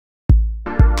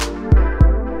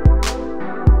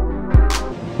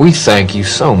we thank you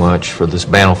so much for this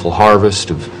bountiful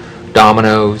harvest of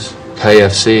Domino's,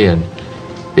 KFC, and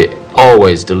the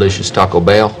always delicious Taco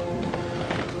Bell.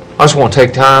 I just want to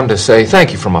take time to say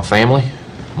thank you for my family,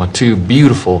 my two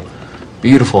beautiful,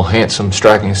 handsome,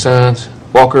 striking sons,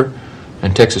 Walker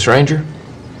and Texas Ranger,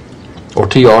 or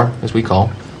TR as we call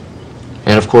him.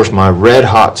 And of course my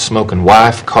red-hot smoking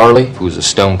wife, Carly, who's a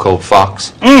stone-cold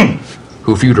fox,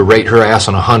 who if you were to rate her ass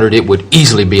on 100, it would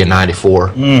easily be a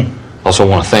 94. Also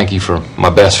want to thank you for my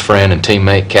best friend and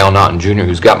teammate, Cal Naughton Jr.,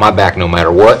 who's got my back no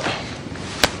matter what.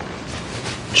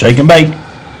 Shake and bake.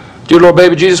 Dear Lord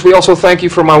Baby Jesus, we also thank you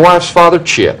for my wife's father,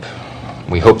 Chip.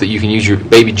 We hope that you can use your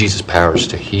baby Jesus powers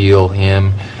to heal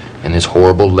him and this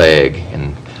horrible leg.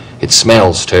 And it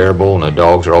smells terrible, and the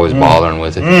dogs are always bothering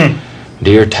with it.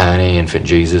 Dear tiny infant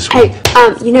Jesus. Hey,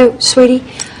 you know, sweetie,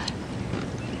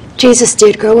 Jesus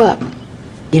did grow up.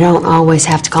 You don't always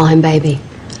have to call him baby.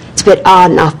 It's a bit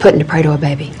odd and off-putting to pray to a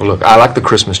baby. Well, look, I like the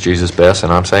Christmas Jesus best,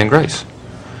 and I'm saying grace.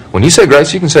 When you say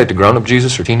grace, you can say it to grown-up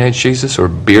Jesus or teenage Jesus or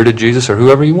bearded Jesus or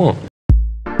whoever you want.